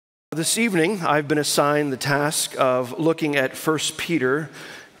This evening, I've been assigned the task of looking at 1 Peter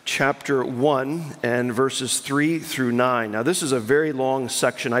chapter 1 and verses 3 through 9. Now, this is a very long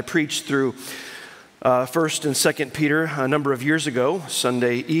section. I preached through 1st and 2nd Peter a number of years ago,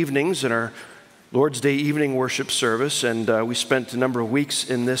 Sunday evenings in our Lord's Day evening worship service, and we spent a number of weeks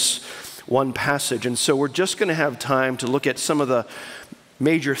in this one passage. And so we're just going to have time to look at some of the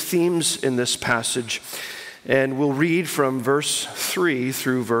major themes in this passage. And we'll read from verse 3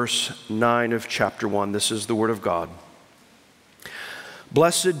 through verse 9 of chapter 1. This is the word of God.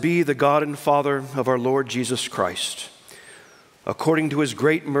 Blessed be the God and Father of our Lord Jesus Christ. According to his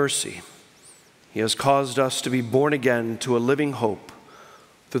great mercy, he has caused us to be born again to a living hope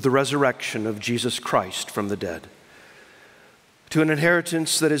through the resurrection of Jesus Christ from the dead, to an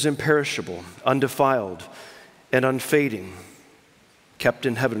inheritance that is imperishable, undefiled, and unfading, kept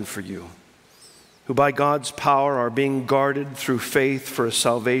in heaven for you, who by God's power are being guarded through faith for a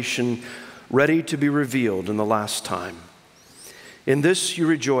salvation ready to be revealed in the last time. In this you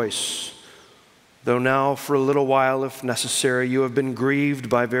rejoice, though now for a little while, if necessary, you have been grieved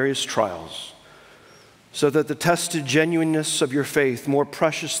by various trials, so that the tested genuineness of your faith, more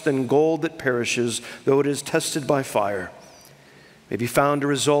precious than gold that perishes, though it is tested by fire, may be found to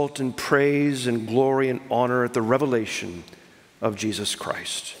result in praise and glory and honor at the revelation of Jesus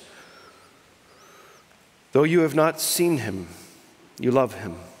Christ. Though you have not seen him, you love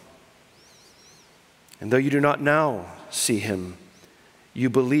him. And though you do not now see him, you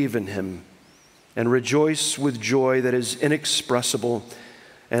believe in him and rejoice with joy that is inexpressible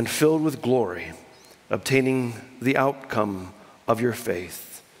and filled with glory, obtaining the outcome of your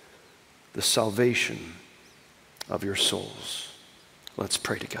faith, the salvation of your souls. Let's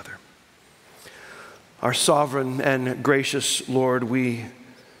pray together. Our sovereign and gracious Lord, we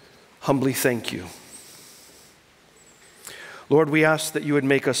humbly thank you. Lord, we ask that you would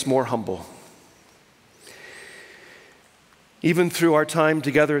make us more humble. Even through our time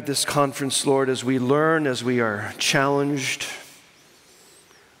together at this conference, Lord, as we learn, as we are challenged,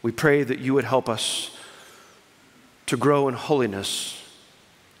 we pray that you would help us to grow in holiness,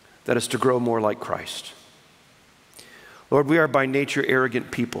 that is to grow more like Christ. Lord, we are by nature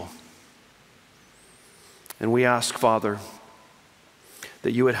arrogant people. And we ask, Father,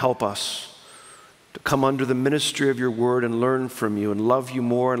 that you would help us to come under the ministry of your word and learn from you and love you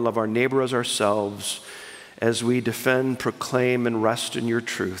more and love our neighbor as ourselves as we defend, proclaim, and rest in your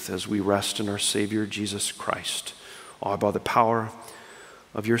truth, as we rest in our Savior, Jesus Christ. All by the power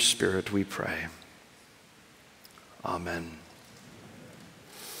of your Spirit, we pray. Amen.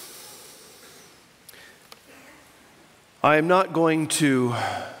 I am not going to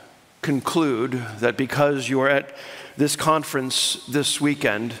conclude that because you are at this conference this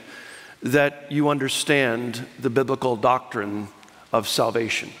weekend, that you understand the biblical doctrine of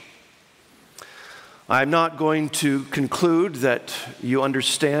salvation. I'm not going to conclude that you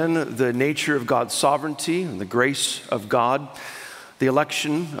understand the nature of God's sovereignty and the grace of God, the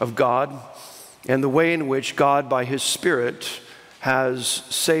election of God, and the way in which God, by his Spirit, has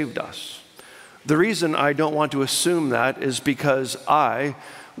saved us. The reason I don't want to assume that is because I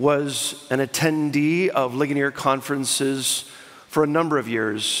was an attendee of Ligonier conferences for a number of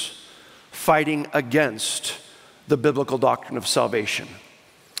years, fighting against the biblical doctrine of salvation.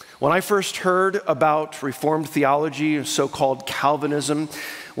 When I first heard about Reformed theology, so-called Calvinism,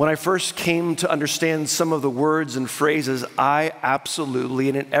 when I first came to understand some of the words and phrases, I absolutely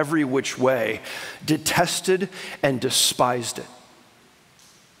and in every which way detested and despised it.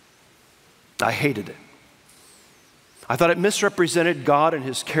 I hated it. I thought it misrepresented God and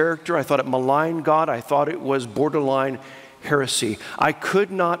his character. I thought it maligned God. I thought it was borderline heresy. I could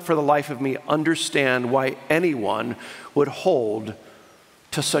not for the life of me understand why anyone would hold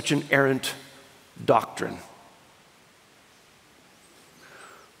to such an errant doctrine.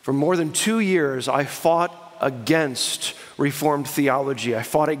 For more than 2 years, I fought against Reformed theology. I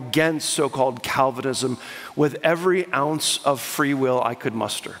fought against so-called Calvinism with every ounce of free will I could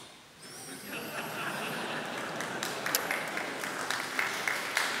muster.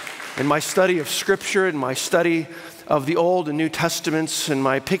 In my study of Scripture, in my study of the Old and New Testaments, and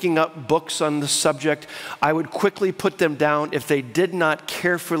my picking up books on the subject, I would quickly put them down if they did not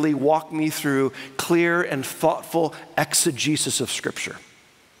carefully walk me through clear and thoughtful exegesis of Scripture.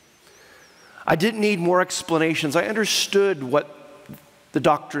 I didn't need more explanations. I understood what the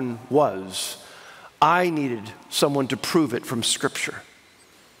doctrine was. I needed someone to prove it from Scripture.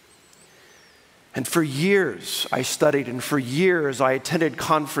 And for years I studied, and for years I attended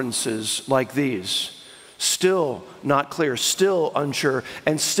conferences like these, still not clear, still unsure,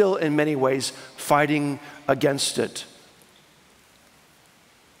 and still in many ways fighting against it.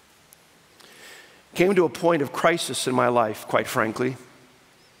 came to a point of crisis in my life, quite frankly.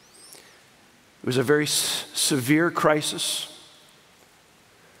 It was a very severe crisis.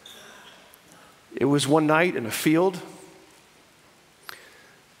 It was one night in a field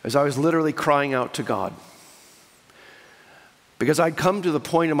as I was literally crying out to God. Because I'd come to the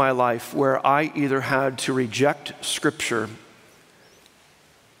point in my life where I either had to reject Scripture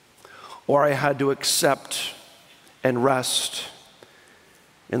or I had to accept and rest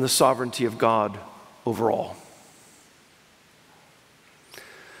in the sovereignty of God over all.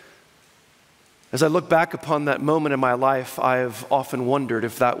 As I look back upon that moment in my life, I have often wondered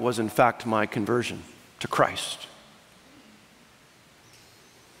if that was in fact my conversion to Christ.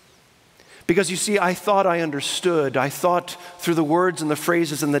 Because you see, I thought I understood. I thought through the words and the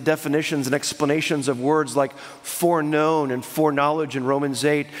phrases and the definitions and explanations of words like foreknown and foreknowledge in Romans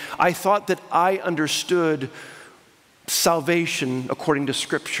 8, I thought that I understood salvation according to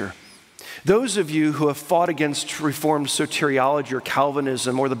Scripture. Those of you who have fought against Reformed soteriology or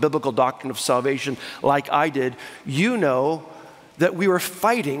Calvinism or the biblical doctrine of salvation like I did, you know that we were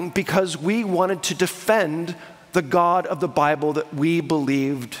fighting because we wanted to defend the God of the Bible that we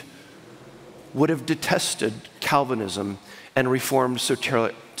believed would have detested Calvinism and Reformed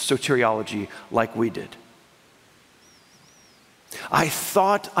soteriology like we did. I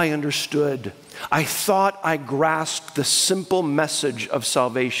thought I understood. I thought I grasped the simple message of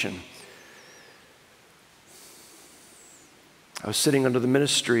salvation. I was sitting under the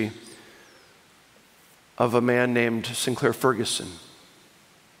ministry of a man named Sinclair Ferguson,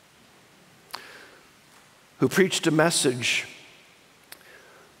 who preached a message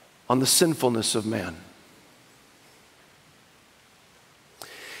on the sinfulness of man.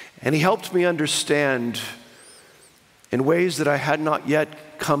 And he helped me understand in ways that I had not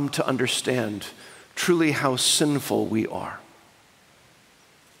yet come to understand truly how sinful we are.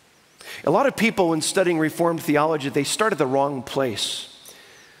 A lot of people, when studying Reformed theology, they start at the wrong place.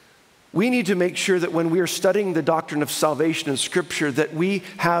 We need to make sure that when we are studying the doctrine of salvation in Scripture, that we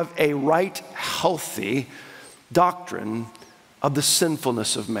have a right, healthy doctrine of the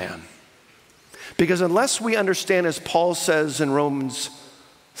sinfulness of man. Because unless we understand, as Paul says in Romans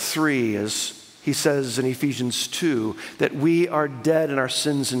 3, as he says in Ephesians 2, that we are dead in our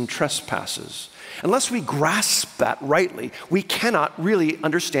sins and trespasses, unless we grasp that rightly, we cannot really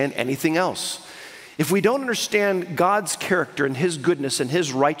understand anything else. If we don't understand God's character and His goodness and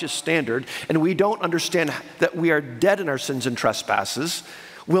His righteous standard, and we don't understand that we are dead in our sins and trespasses,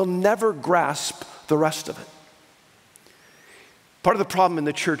 we'll never grasp the rest of it. Part of the problem in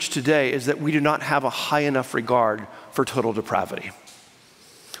the church today is that we do not have a high enough regard for total depravity.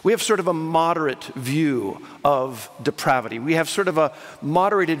 We have sort of a moderate view of depravity. We have sort of a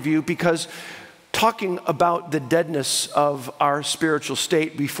moderated view because talking about the deadness of our spiritual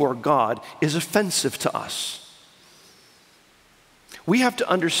state before God is offensive to us. We have to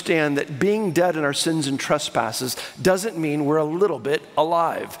understand that being dead in our sins and trespasses doesn't mean we're a little bit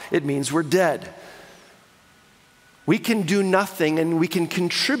alive. It means we're dead. We can do nothing and we can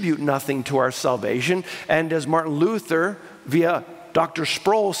contribute nothing to our salvation. And as Martin Luther, via Dr.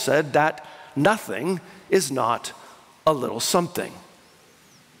 Sproul, said, that nothing is not a little something.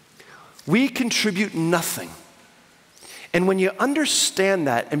 We contribute nothing. And when you understand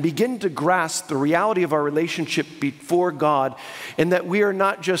that and begin to grasp the reality of our relationship before God, and that we are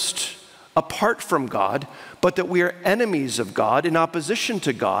not just apart from God, but that we are enemies of God, in opposition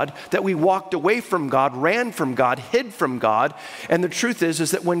to God, that we walked away from God, ran from God, hid from God, and the truth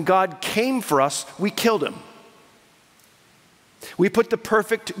is that when God came for us, we killed Him. We put the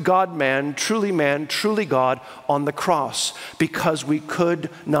perfect God-man, truly God, on the cross because we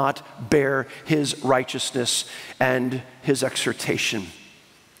could not bear His righteousness and His exhortation,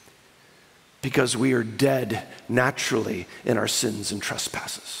 because we are dead naturally in our sins and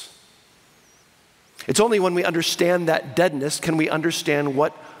trespasses. It's only when we understand that deadness can we understand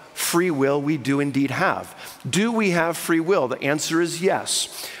what free will we do indeed have. Do we have free will? The answer is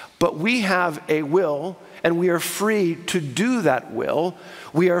yes. But we have a will, and we are free to do that will.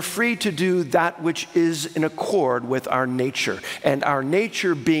 We are free to do that which is in accord with our nature. And our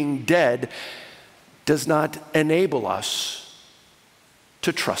nature being dead does not enable us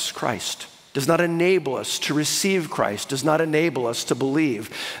to trust Christ, does not enable us to receive Christ, does not enable us to believe.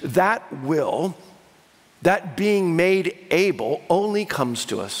 That will, that being made able, only comes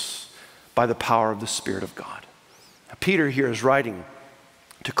to us by the power of the Spirit of God. Now, Peter here is writing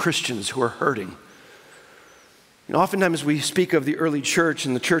to Christians who are hurting. And oftentimes we speak of the early church,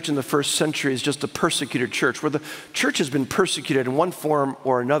 and the church in the first century is just a persecuted church, where the church has been persecuted in one form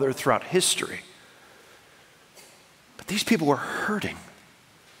or another throughout history. But these people were hurting.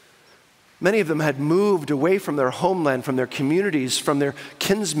 Many of them had moved away from their homeland, from their communities, from their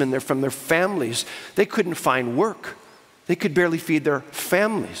kinsmen, from their families. They couldn't find work. They could barely feed their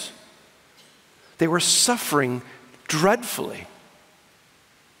families. They were suffering dreadfully.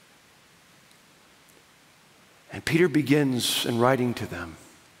 And Peter begins in writing to them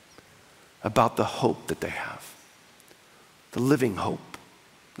about the hope that they have, the living hope.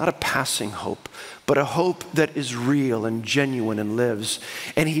 Not a passing hope, but a hope that is real and genuine and lives.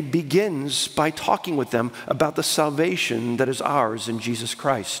 And he begins by talking with them about the salvation that is ours in Jesus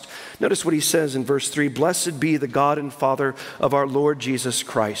Christ. Notice what he says in verse 3, "Blessed be the God and Father of our Lord Jesus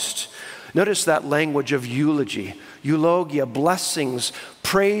Christ." Notice that language of eulogy, eulogia, blessings,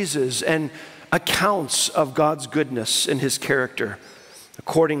 praises, and accounts of God's goodness in his character.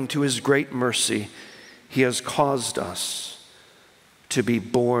 According to his great mercy, he has caused us to be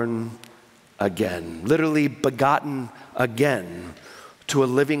born again, literally begotten again to a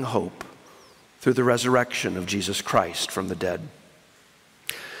living hope through the resurrection of Jesus Christ from the dead.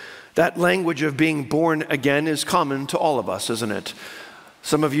 That language of being born again is common to all of us, isn't it?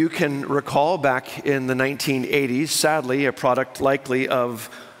 Some of you can recall back in the 1980s, sadly, a product likely of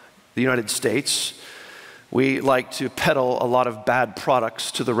the United States, we like to peddle a lot of bad products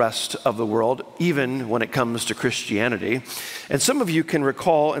to the rest of the world, even when it comes to Christianity. And some of you can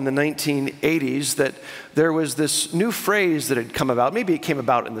recall in the 1980s that there was this new phrase that had come about. Maybe it came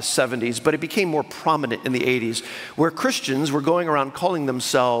about in the 70s, but it became more prominent in the 80s, where Christians were going around calling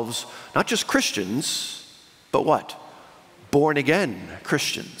themselves not just Christians, but what? Born again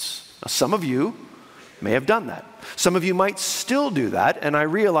Christians. Now, some of you may have done that. Some of you might still do that, and I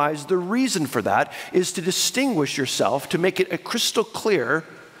realize the reason for that is to distinguish yourself, to make it crystal clear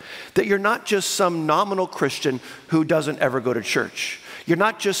that you're not just some nominal Christian who doesn't ever go to church. You're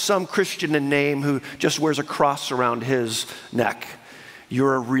not just some Christian in name who just wears a cross around his neck.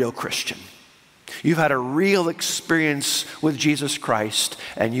 You're a real Christian. You've had a real experience with Jesus Christ,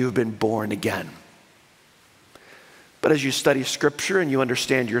 and you've been born again. But as you study Scripture and you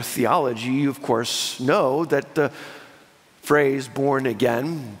understand your theology, you of course know that the phrase born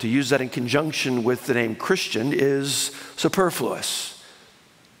again, to use that in conjunction with the name Christian, is superfluous.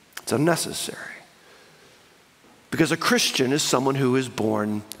 It's unnecessary. Because a Christian is someone who is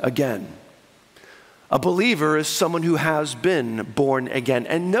born again. A believer is someone who has been born again.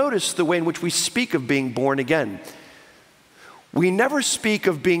 And notice the way in which we speak of being born again. We never speak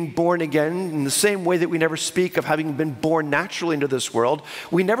of being born again in the same way that we never speak of having been born naturally into this world.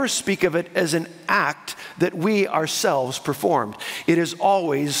 We never speak of it as an act that we ourselves performed. It is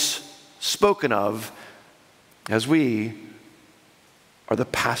always spoken of as we are the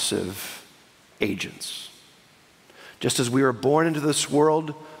passive agents. Just as we were born into this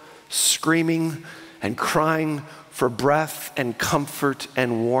world screaming and crying for breath and comfort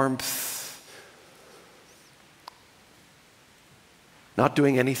and warmth, not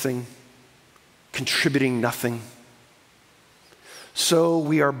doing anything, contributing nothing. So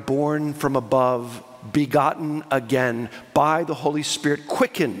we are born from above, begotten again by the Holy Spirit,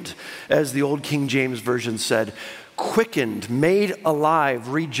 quickened, as the old King James Version said, quickened, made alive,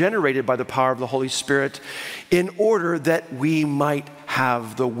 regenerated by the power of the Holy Spirit, in order that we might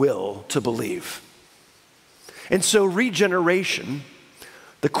have the will to believe. And so regeneration,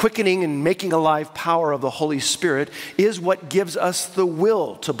 the quickening and making alive power of the Holy Spirit, is what gives us the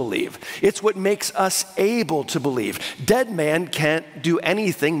will to believe. It's what makes us able to believe. Dead man can't do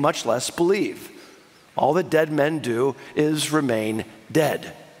anything, much less believe. All that dead men do is remain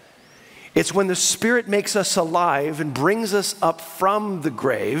dead. It's when the Spirit makes us alive and brings us up from the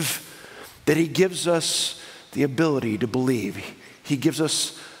grave that he gives us the ability to believe. He gives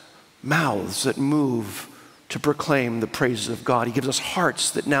us mouths that move to proclaim the praises of God. He gives us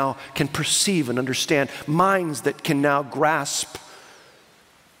hearts that now can perceive and understand, minds that can now grasp,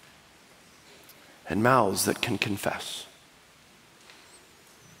 and mouths that can confess.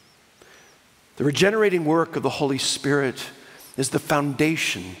 The regenerating work of the Holy Spirit is the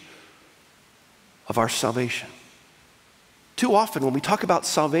foundation of our salvation. Too often when we talk about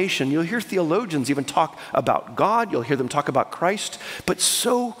salvation, you'll hear theologians even talk about God, you'll hear them talk about Christ, but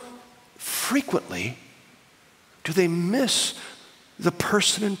so frequently do they miss the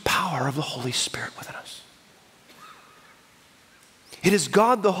person and power of the Holy Spirit within us. It is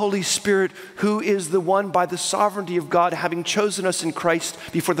God the Holy Spirit who is the one, by the sovereignty of God, having chosen us in Christ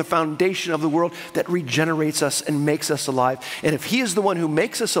before the foundation of the world, that regenerates us and makes us alive. And if he is the one who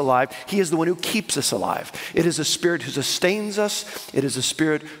makes us alive, he is the one who keeps us alive. It is a Spirit who sustains us. It is a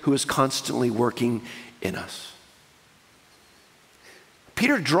Spirit who is constantly working in us.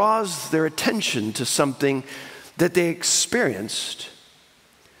 Peter draws their attention to something that they experienced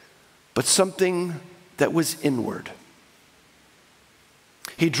but something that was inward.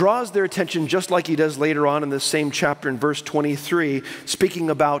 He draws their attention just like he does later on in the same chapter in verse 23, speaking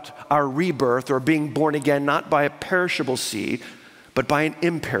about our rebirth or being born again, not by a perishable seed, but by an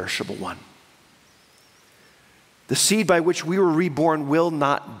imperishable one. The seed by which we were reborn will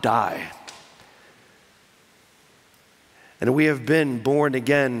not die. And we have been born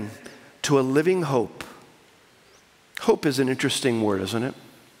again to a living hope. Hope is an interesting word, isn't it?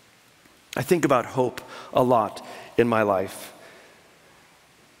 I think about hope a lot in my life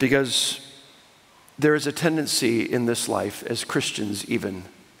because there is a tendency in this life, as Christians even,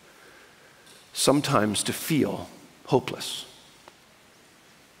 sometimes to feel hopeless.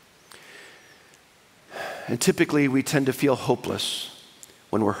 And typically we tend to feel hopeless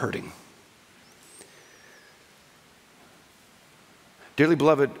when we're hurting. Dearly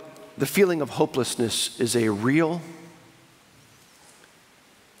beloved, the feeling of hopelessness is a real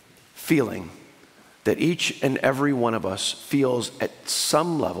feeling that each and every one of us feels at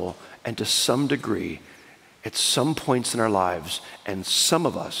some level and to some degree at some points in our lives, and some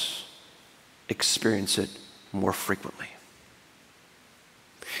of us experience it more frequently.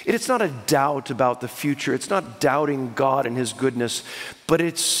 It's not a doubt about the future. It's not doubting God and His goodness, but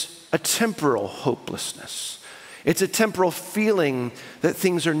it's a temporal hopelessness. It's a temporal feeling that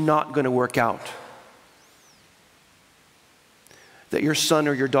things are not going to work out, that your son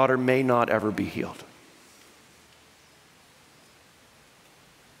or your daughter may not ever be healed,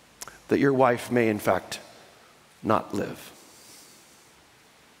 that your wife may in fact not live,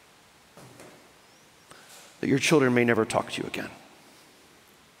 that your children may never talk to you again,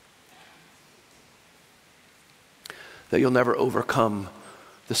 that you'll never overcome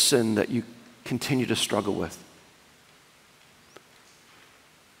the sin that you continue to struggle with,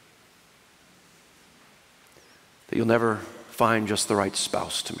 that you'll never find just the right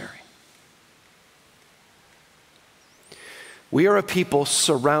spouse to marry. We are a people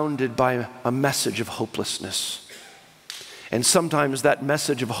surrounded by a message of hopelessness. And sometimes that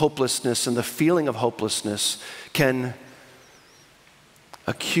message of hopelessness and the feeling of hopelessness can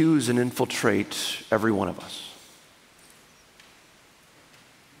accuse and infiltrate every one of us.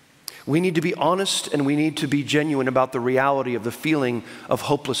 We need to be honest and we need to be genuine about the reality of the feeling of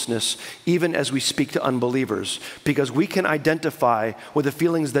hopelessness, even as we speak to unbelievers, because we can identify with the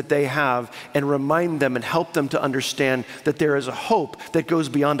feelings that they have and remind them and help them to understand that there is a hope that goes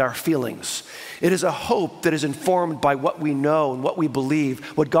beyond our feelings. It is a hope that is informed by what we know and what we believe,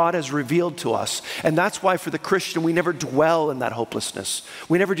 what God has revealed to us. And that's why for the Christian, we never dwell in that hopelessness.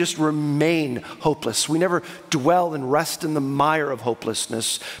 We never just remain hopeless. We never dwell and rest in the mire of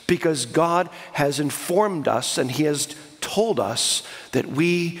hopelessness, because God has informed us and He has told us that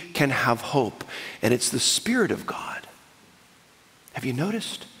we can have hope. And it's the Spirit of God. Have you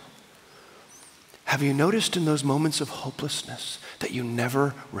noticed? Have you noticed in those moments of hopelessness that you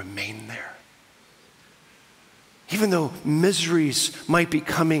never remain there? Even though miseries might be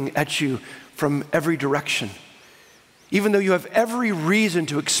coming at you from every direction, even though you have every reason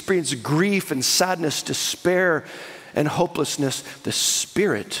to experience grief and sadness, despair and hopelessness, the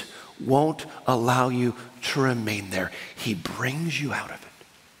Spirit won't allow you to remain there. He brings you out of it.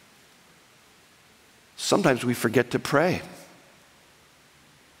 Sometimes we forget to pray,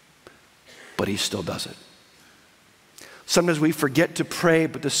 but He still does it. Sometimes we forget to pray,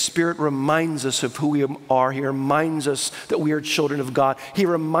 but the Spirit reminds us of who we are. He reminds us that we are children of God. He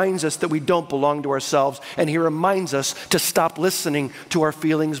reminds us that we don't belong to ourselves. And He reminds us to stop listening to our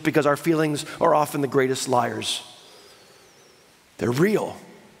feelings, because our feelings are often the greatest liars. They're real,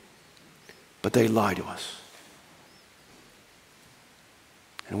 but they lie to us.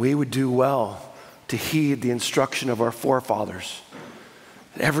 And we would do well to heed the instruction of our forefathers.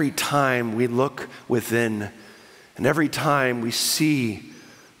 Every time we look within, and every time we see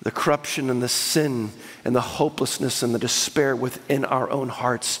the corruption and the sin and the hopelessness and the despair within our own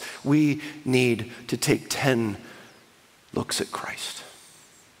hearts, we need to take 10 looks at Christ.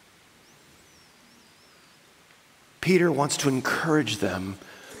 Peter wants to encourage them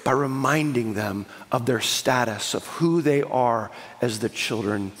by reminding them of their status, of who they are as the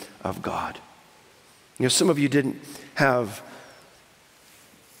children of God. You know, some of you didn't have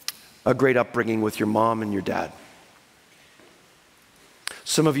a great upbringing with your mom and your dad.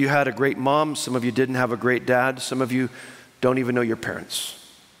 Some of you had a great mom, some of you didn't have a great dad, some of you don't even know your parents.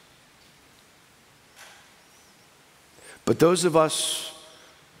 But those of us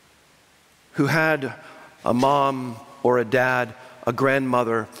who had a mom or a dad, a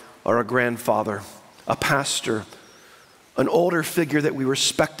grandmother or a grandfather, a pastor, an older figure that we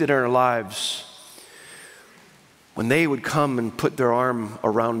respected in our lives, when they would come and put their arm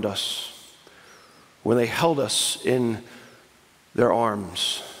around us, when they held us in their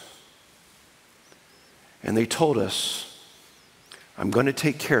arms, and they told us, I'm going to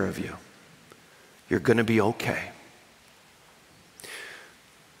take care of you. You're going to be okay.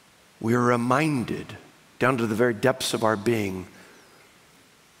 We are reminded, down to the very depths of our being,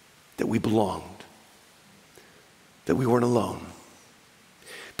 that we belonged, that we weren't alone.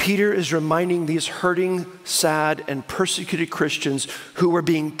 Peter is reminding these hurting, sad, and persecuted Christians who were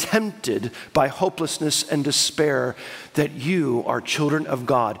being tempted by hopelessness and despair that you are children of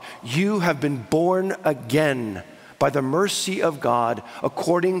God. You have been born again by the mercy of God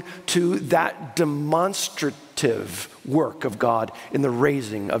according to that demonstrative work of God in the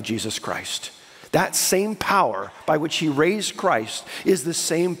raising of Jesus Christ. That same power by which he raised Christ is the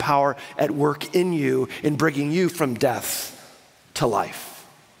same power at work in you in bringing you from death to life.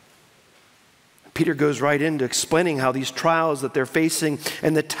 Peter goes right into explaining how these trials that they're facing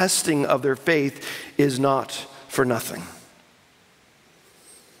and the testing of their faith is not for nothing.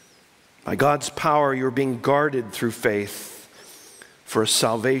 By God's power, you're being guarded through faith for a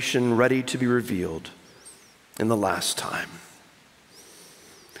salvation ready to be revealed in the last time.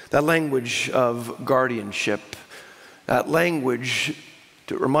 That language of guardianship, that language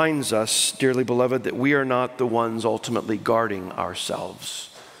that reminds us, dearly beloved, that we are not the ones ultimately guarding ourselves.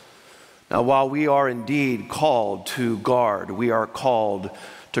 Now, while we are indeed called to guard, we are called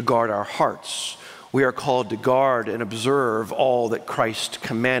to guard our hearts. We are called to guard and observe all that Christ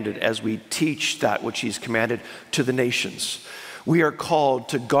commanded as we teach that which he's commanded to the nations. We are called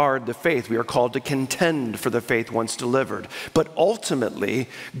to guard the faith. We are called to contend for the faith once delivered. But ultimately,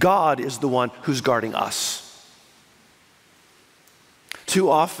 God is the one who's guarding us. Too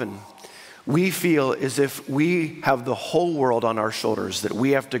often, we feel as if we have the whole world on our shoulders, that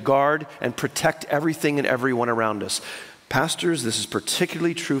we have to guard and protect everything and everyone around us. Pastors, this is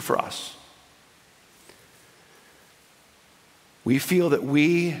particularly true for us. We feel that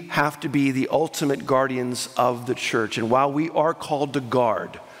we have to be the ultimate guardians of the church. And while we are called to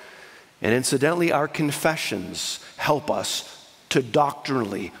guard, and incidentally, our confessions help us to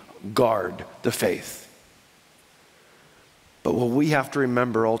doctrinally guard the faith. But what we have to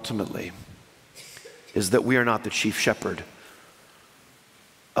remember ultimately is that we are not the chief shepherd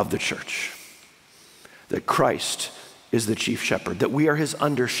of the church. That Christ is the chief shepherd, that we are his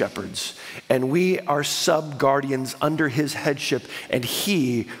under shepherds, and we are sub-guardians under his headship, and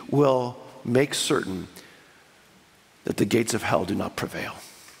he will make certain that the gates of hell do not prevail.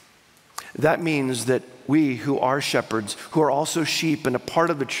 That means that we who are shepherds, who are also sheep and a part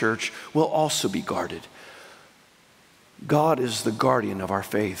of the church, will also be guarded. God is the guardian of our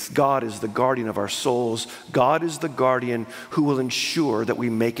faith. God is the guardian of our souls. God is the guardian who will ensure that we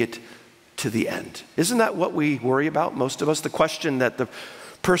make it to the end. Isn't that what we worry about, most of us? The question that the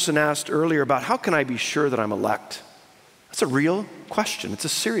person asked earlier about, how can I be sure that I'm elect? That's a real question. It's a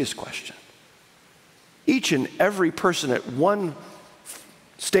serious question. Each and every person at one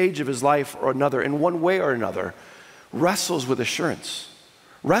stage of his life or another, in one way or another, wrestles with assurance,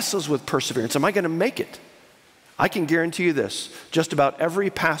 wrestles with perseverance. Am I going to make it? I can guarantee you this, just about every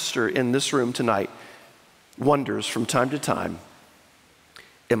pastor in this room tonight wonders from time to time,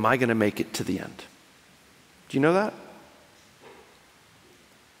 am I going to make it to the end? Do you know that?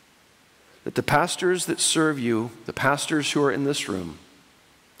 That the pastors that serve you, the pastors who are in this room,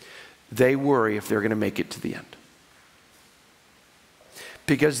 they worry if they're going to make it to the end.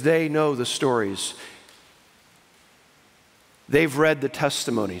 Because they know the stories. They've read the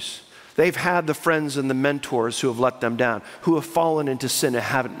testimonies. They've had the friends and the mentors who have let them down, who have fallen into sin and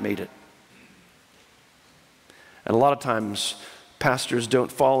haven't made it. And a lot of times, pastors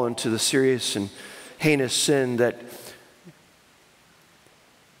don't fall into the serious and heinous sin that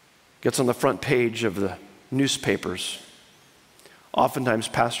gets on the front page of the newspapers. Oftentimes,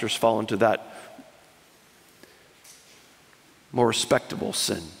 pastors fall into that more respectable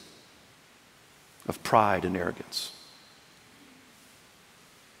sin of pride and arrogance.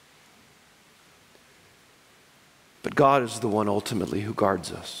 But God is the one ultimately who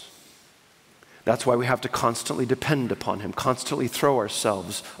guards us. That's why we have to constantly depend upon him, constantly throw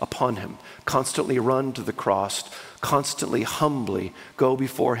ourselves upon him, constantly run to the cross, constantly humbly go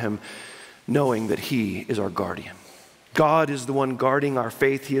before him, knowing that he is our guardian. God is the one guarding our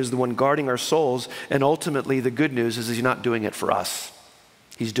faith. He is the one guarding our souls. And ultimately, the good news is he's not doing it for us.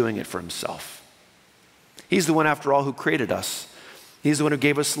 He's doing it for himself. He's the one, after all, who created us. He's the one who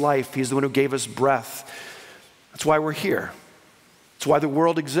gave us life. He's the one who gave us breath. That's why we're here. That's why the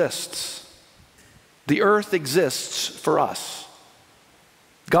world exists. The earth exists for us.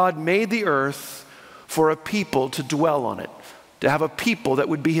 God made the earth for a people to dwell on it, to have a people that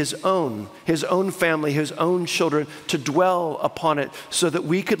would be his own family, his own children, to dwell upon it so that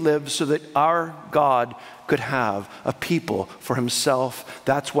we could live, so that our God could have a people for himself.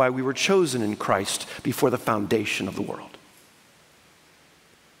 That's why we were chosen in Christ before the foundation of the world.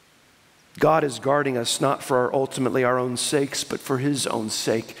 God is guarding us not for ultimately our own sakes, but for his own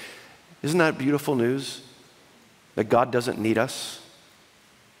sake. Isn't that beautiful news? That God doesn't need us,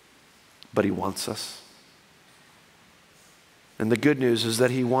 but he wants us. And the good news is that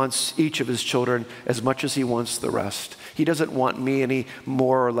he wants each of his children as much as he wants the rest. He doesn't want me any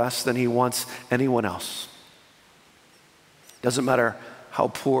more or less than he wants anyone else. Doesn't matter how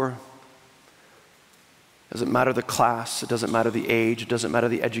poor, doesn't matter the class, it doesn't matter the age, it doesn't matter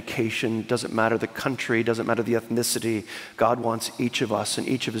the education, it doesn't matter the country, it doesn't matter the ethnicity. God wants each of us and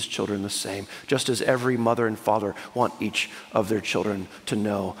each of his children the same, just as every mother and father want each of their children to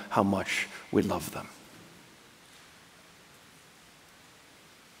know how much we love them.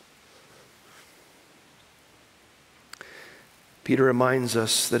 Peter reminds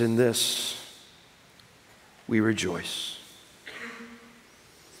us that in this we rejoice.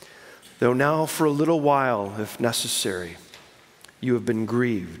 Though now for a little while, if necessary, you have been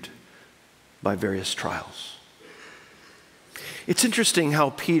grieved by various trials. It's interesting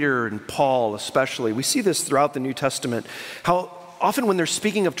how Peter and Paul especially, we see this throughout the New Testament, how often when they're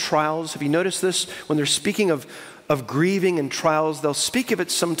speaking of trials, have you noticed this? When they're speaking of grieving and trials, they'll speak of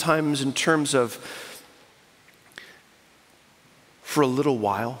it sometimes in terms of for a little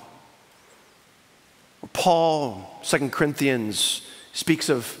while. Paul, 2 Corinthians, speaks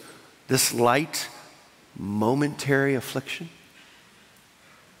of this light, momentary affliction.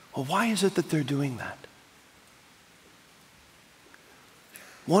 Well, why is it that they're doing that?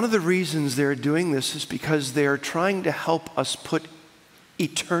 One of the reasons they're doing this is because they're trying to help us put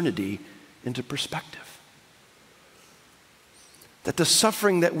eternity into perspective. That the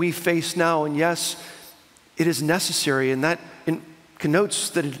suffering that we face now, and yes, it is necessary, and that connotes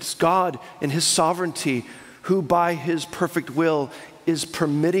that it's God in his sovereignty who by his perfect will is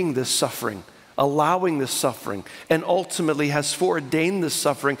permitting this suffering, allowing this suffering, and ultimately has foreordained this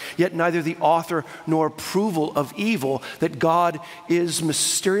suffering, yet neither the author nor approval of evil, that God is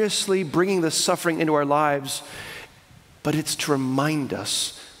mysteriously bringing this suffering into our lives, but it's to remind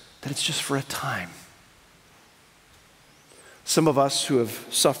us that it's just for a time. Some of us who have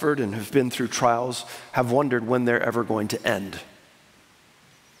suffered and have been through trials have wondered when they're ever going to end.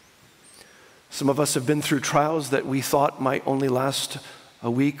 Some of us have been through trials that we thought might only last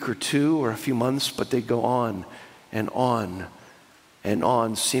a week or two or a few months, but they go on and on and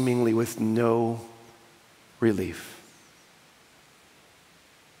on, seemingly with no relief.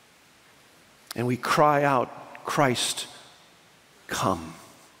 And we cry out, Christ, come.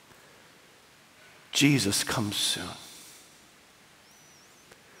 Jesus, come soon.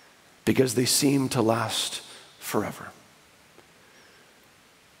 Because they seem to last forever.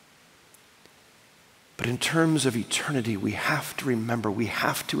 But in terms of eternity, we have to remember, we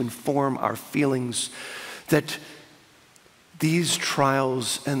have to inform our feelings that these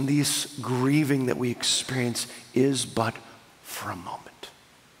trials and this grieving that we experience is but for a moment,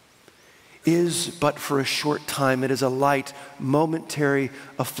 is but for a short time. It is a light, momentary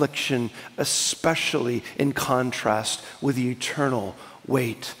affliction, especially in contrast with the eternal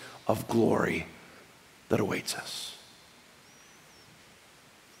weight of glory that awaits us.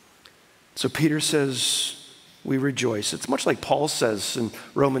 So Peter says, we rejoice. It's much like Paul says in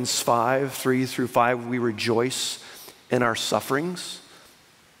Romans 5, 3-5, we rejoice in our sufferings.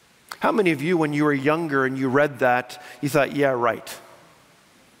 How many of you, when you were younger and you read that, you thought, yeah, right?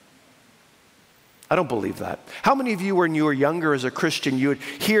 I don't believe that. How many of you, when you were younger as a Christian, you would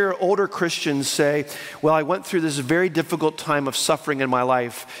hear older Christians say, well, I went through this very difficult time of suffering in my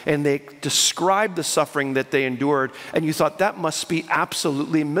life, and they described the suffering that they endured, and you thought, that must be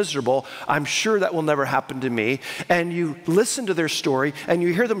absolutely miserable. I'm sure that will never happen to me. And you listen to their story, and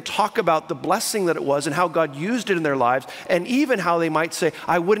you hear them talk about the blessing that it was and how God used it in their lives, and even how they might say,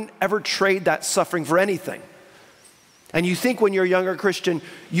 I wouldn't ever trade that suffering for anything. And you think when you're a younger Christian,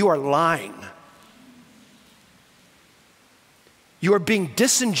 you are lying. You are being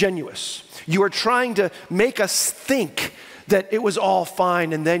disingenuous. You are trying to make us think that it was all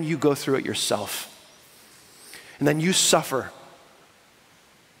fine, and then you go through it yourself. And then you suffer.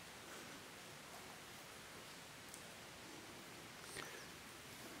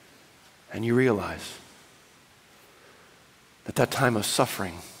 And you realize that that time of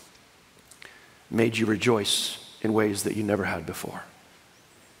suffering made you rejoice in ways that you never had before.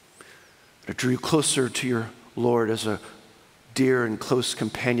 It drew you closer to your Lord as a dear and close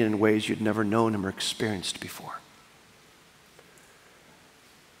companion in ways you'd never known him or experienced before.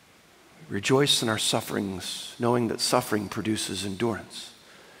 Rejoice in our sufferings, knowing that suffering produces endurance.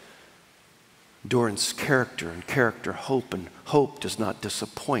 Endurance, character, and character, hope, and hope does not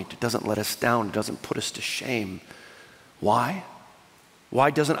disappoint. It doesn't let us down. It doesn't put us to shame. Why? Why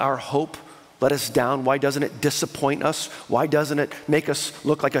doesn't our hope let us down? Why doesn't it disappoint us? Why doesn't it make us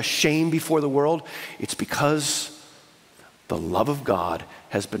look like a shame before the world? It's because the love of God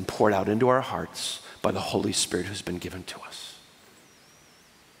has been poured out into our hearts by the Holy Spirit who's been given to us.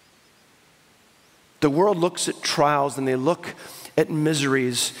 The world looks at trials and they look at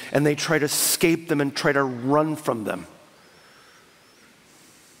miseries and they try to escape them and try to run from them.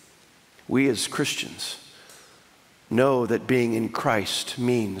 We as Christians know that being in Christ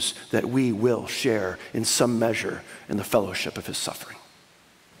means that we will share in some measure in the fellowship of his suffering.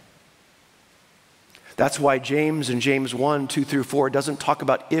 That's why James in James 1, 2 through 4 doesn't talk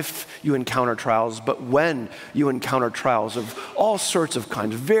about if you encounter trials, but when you encounter trials of all sorts of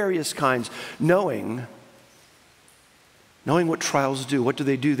kinds, various kinds, knowing what trials do. What do?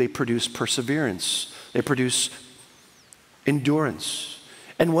 They produce perseverance. They produce endurance.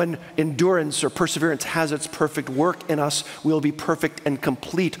 And when endurance or perseverance has its perfect work in us, we'll be perfect and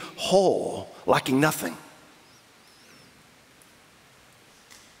complete, whole, lacking nothing.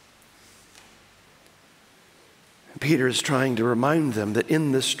 Peter is trying to remind them that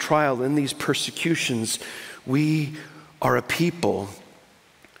in this trial, in these persecutions, we are a people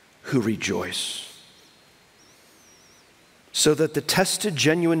who rejoice. So that the tested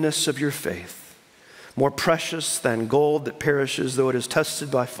genuineness of your faith, more precious than gold that perishes though it is tested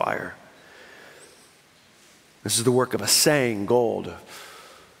by fire. This is the work of assaying gold,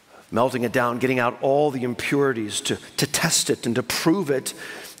 melting it down, getting out all the impurities to test it and to prove it,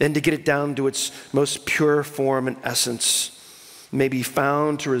 and to get it down to its most pure form and essence, may be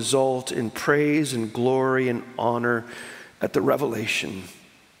found to result in praise and glory and honor at the revelation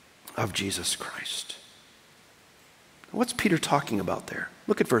of Jesus Christ. What's Peter talking about there?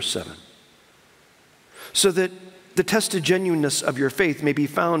 Look at verse 7. So that the tested genuineness of your faith may be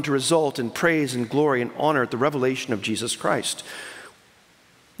found to result in praise and glory and honor at the revelation of Jesus Christ.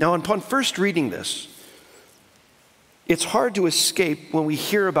 Now, upon first reading this, it's hard to escape when we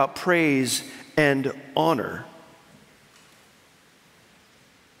hear about praise and honor.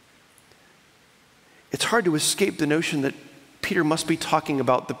 It's hard to escape the notion that Peter must be talking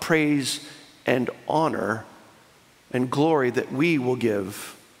about the praise and honor and glory that we will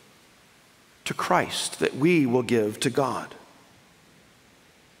give to Christ, that we will give to God.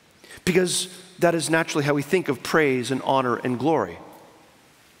 Because that is naturally how we think of praise and honor and glory.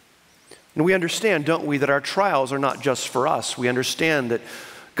 And we understand, don't we, that our trials are not just for us. We understand that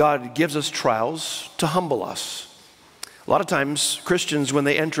God gives us trials to humble us. A lot of times, Christians, when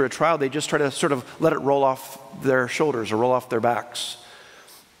they enter a trial, they just try to sort of let it roll off their shoulders or roll off their backs.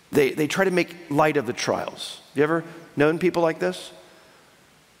 They try to make light of the trials. Have you ever known people like this?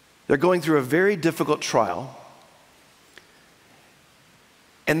 They're going through a very difficult trial,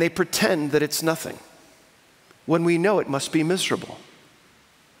 and they pretend that it's nothing, when we know it must be miserable.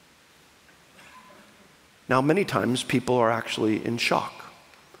 Now, many times people are actually in shock.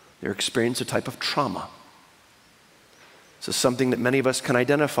 They're experiencing a type of trauma. This is something that many of us can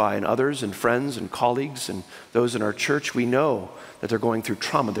identify, and others and friends and colleagues and those in our church, we know that they're going through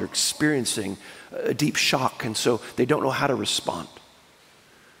trauma. They're experiencing a deep shock, and so they don't know how to respond.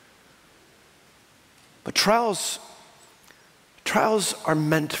 But trials are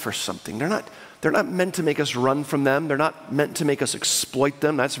meant for something. They're not meant to make us run from them. They're not meant to make us exploit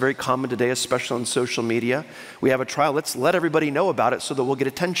them. That's very common today, especially on social media. We have a trial, let's let everybody know about it so that we'll get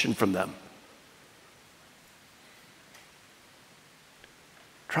attention from them.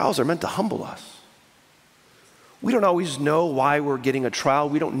 Trials are meant to humble us. We don't always know why we're getting a trial.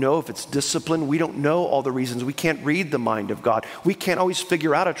 We don't know if it's discipline. We don't know all the reasons. We can't read the mind of God. We can't always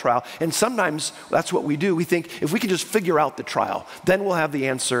figure out a trial. And sometimes that's what we do. We think if we can just figure out the trial, then we'll have the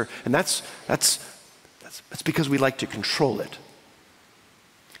answer. And that's because we like to control it.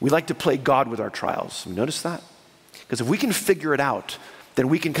 We like to play God with our trials. You notice that? Because if we can figure it out, then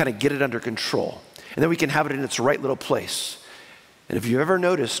we can kind of get it under control. And then we can have it in its right little place. And if you've ever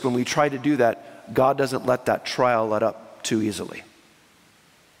noticed, when we try to do that, God doesn't let that trial let up too easily.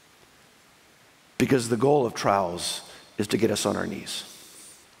 Because the goal of trials is to get us on our knees.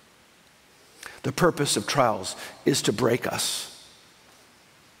 The purpose of trials is to break us.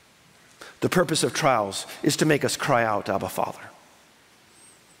 The purpose of trials is to make us cry out, Abba, Father.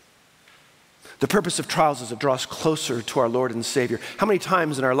 The purpose of trials is to draw us closer to our Lord and Savior. How many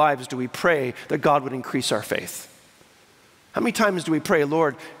times in our lives do we pray that God would increase our faith? How many times do we pray,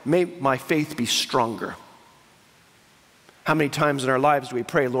 Lord, may my faith be stronger? How many times in our lives do we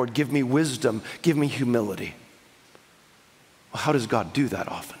pray, Lord, give me wisdom, give me humility? Well, how does God do that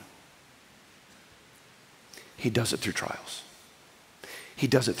often? He does it through trials. He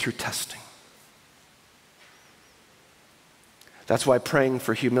does it through testing. That's why praying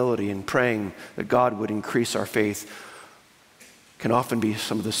for humility and praying that God would increase our faith can often be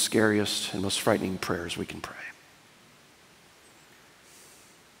some of the scariest and most frightening prayers we can pray.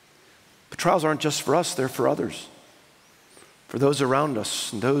 But trials aren't just for us, they're for others. For those around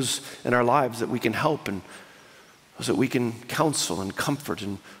us and those in our lives that we can help and those that we can counsel and comfort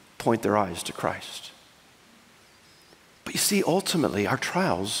and point their eyes to Christ. But you see, ultimately, our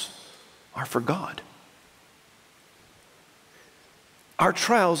trials are for God. Our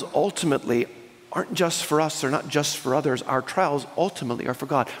trials ultimately aren't just for us, they're not just for others. Our trials ultimately are for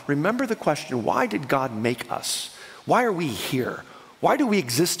God. Remember the question, why did God make us? Why are we here? Why do we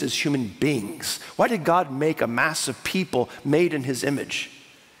exist as human beings? Why did God make a mass of people made in his image?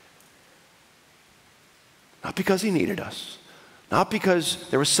 Not because he needed us, not because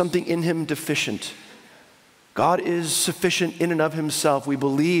there was something in him deficient. God is sufficient in and of himself. We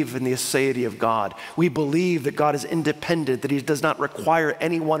believe in the aseity of God. We believe that God is independent, that he does not require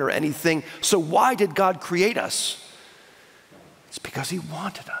anyone or anything. So why did God create us? It's because he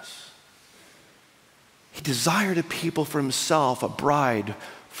wanted us. He desired a people for himself, a bride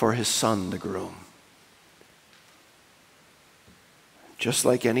for his son, the groom. Just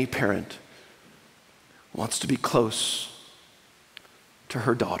like any parent wants to be close to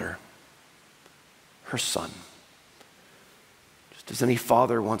her daughter, her son. Just as any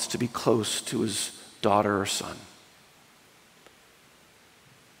father wants to be close to his daughter or son.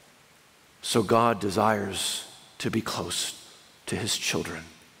 So God desires to be close to his children.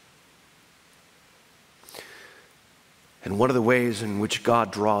 And one of the ways in which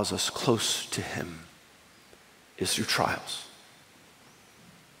God draws us close to him is through trials.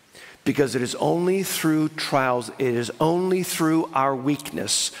 Because it is only through trials, it is only through our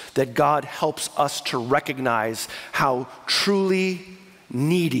weakness that God helps us to recognize how truly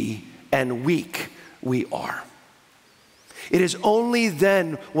needy and weak we are. It is only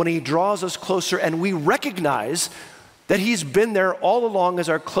then when he draws us closer and we recognize that he's been there all along as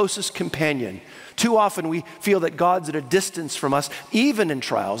our closest companion. Too often we feel that God's at a distance from us, even in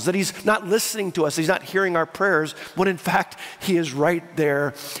trials, that he's not listening to us, he's not hearing our prayers, when in fact he is right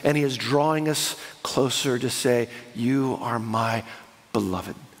there and he is drawing us closer to say, you are my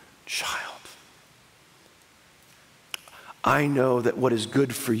beloved child. I know that what is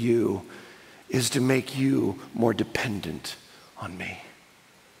good for you is to make you more dependent on me.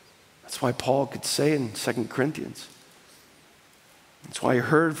 That's why Paul could say in 2 Corinthians, that's why I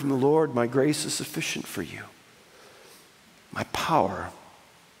heard from the Lord, my grace is sufficient for you. My power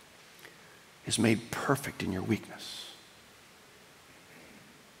is made perfect in your weakness.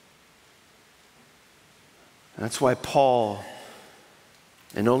 And that's why Paul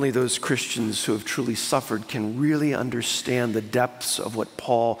and only those Christians who have truly suffered can really understand the depths of what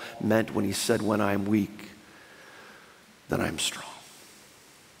Paul meant when he said, when I am weak, then I am strong.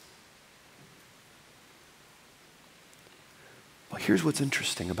 Well, here's what's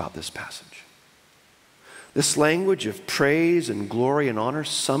interesting about this passage. This language of praise and glory and honor,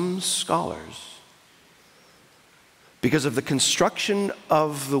 some scholars, because of the construction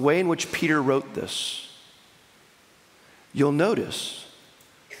of the way in which Peter wrote this, you'll notice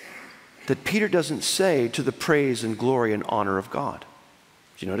that Peter doesn't say to the praise and glory and honor of God.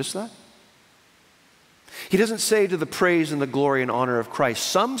 Did you notice that? He doesn't say to the praise and the glory and honor of Christ.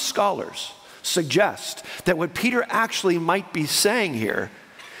 Some scholars suggest that what Peter actually might be saying here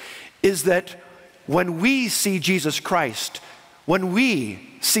is that when we see Jesus Christ, when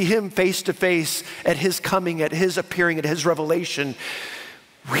we see him face to face at his coming, at his appearing, at his revelation,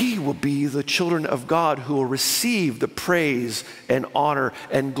 we will be the children of God who will receive the praise and honor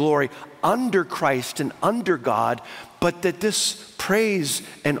and glory under Christ and under God, but that this praise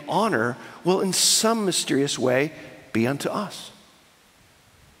and honor will in some mysterious way be unto us.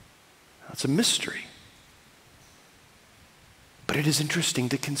 It's a mystery. But it is interesting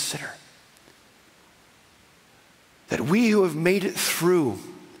to consider that we who have made it through,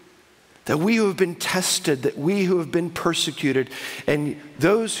 that we who have been tested, that we who have been persecuted, and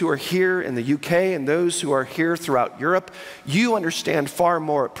those who are here in the UK and those who are here throughout Europe, you understand far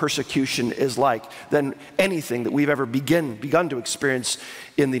more what persecution is like than anything that we've ever begun to experience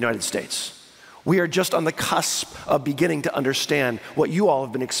in the United States. We are just on the cusp of beginning to understand what you all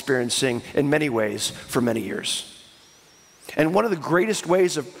have been experiencing in many ways for many years. And one of the greatest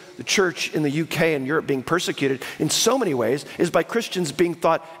ways of the church in the UK and Europe being persecuted in so many ways is by Christians being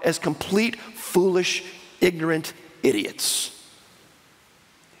thought as complete, foolish, ignorant idiots.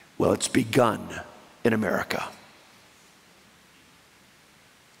 Well, it's begun in America.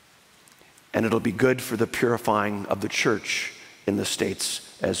 And it'll be good for the purifying of the church in the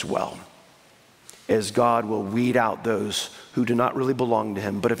States as well, as God will weed out those who do not really belong to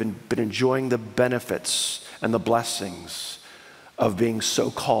him, but have been enjoying the benefits and the blessings of being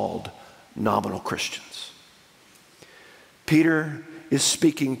so-called nominal Christians. Peter is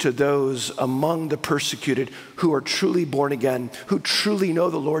speaking to those among the persecuted who are truly born again, who truly know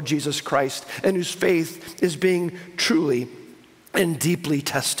the Lord Jesus Christ, and whose faith is being truly and deeply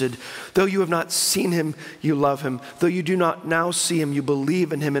tested. Though you have not seen him, you love him. Though you do not now see him, you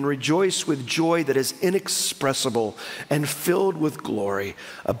believe in him and rejoice with joy that is inexpressible and filled with glory,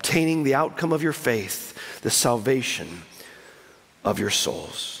 obtaining the outcome of your faith, the salvation of your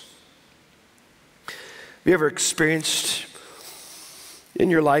souls. Have you ever experienced in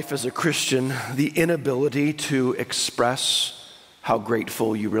your life as a Christian the inability to express how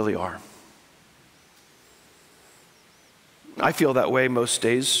grateful you really are? I feel that way most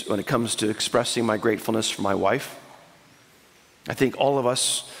days when it comes to expressing my gratefulness for my wife. I think all of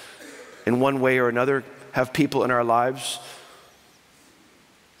us, in one way or another, have people in our lives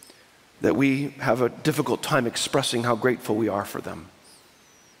that we have a difficult time expressing how grateful we are for them.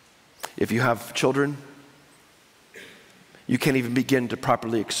 If you have children, you can't even begin to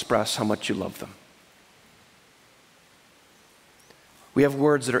properly express how much you love them. We have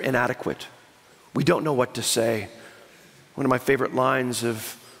words that are inadequate. We don't know what to say. One of my favorite lines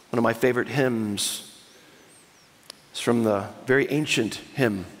of one of my favorite hymns is from the very ancient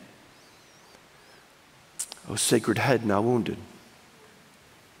hymn, "O sacred head now wounded."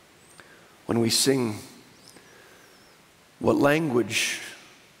 When we sing, "What language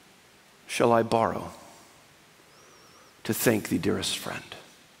shall I borrow to thank thee, dearest friend?"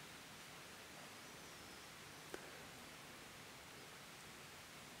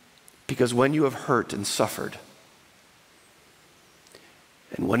 Because when you have hurt and suffered,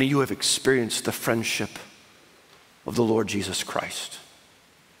 and when you have experienced the friendship of the Lord Jesus Christ,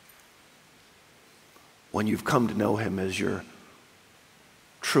 when you've come to know him as your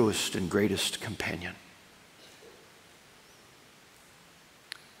truest and greatest companion,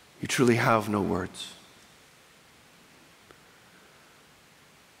 you truly have no words.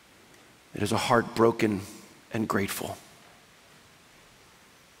 It is a heart broken and grateful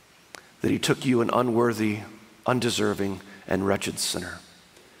that he took you, an unworthy, undeserving, and wretched sinner,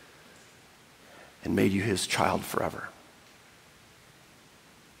 and made you his child forever.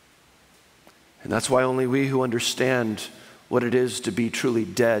 And that's why only we who understand what it is to be truly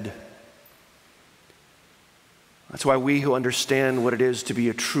dead, that's why we who understand what it is to be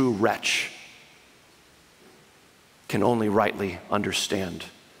a true wretch can only rightly understand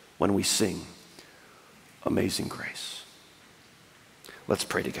when we sing Amazing Grace. Let's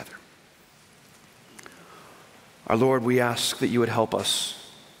pray together. Our Lord, we ask that you would help us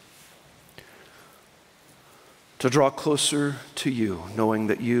to draw closer to you, knowing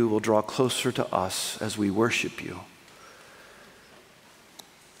that you will draw closer to us as we worship you,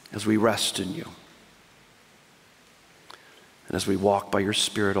 as we rest in you, and as we walk by your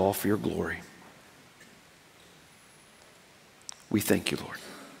Spirit, all for your glory. We thank you, Lord.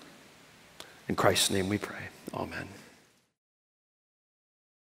 In Christ's name we pray. Amen.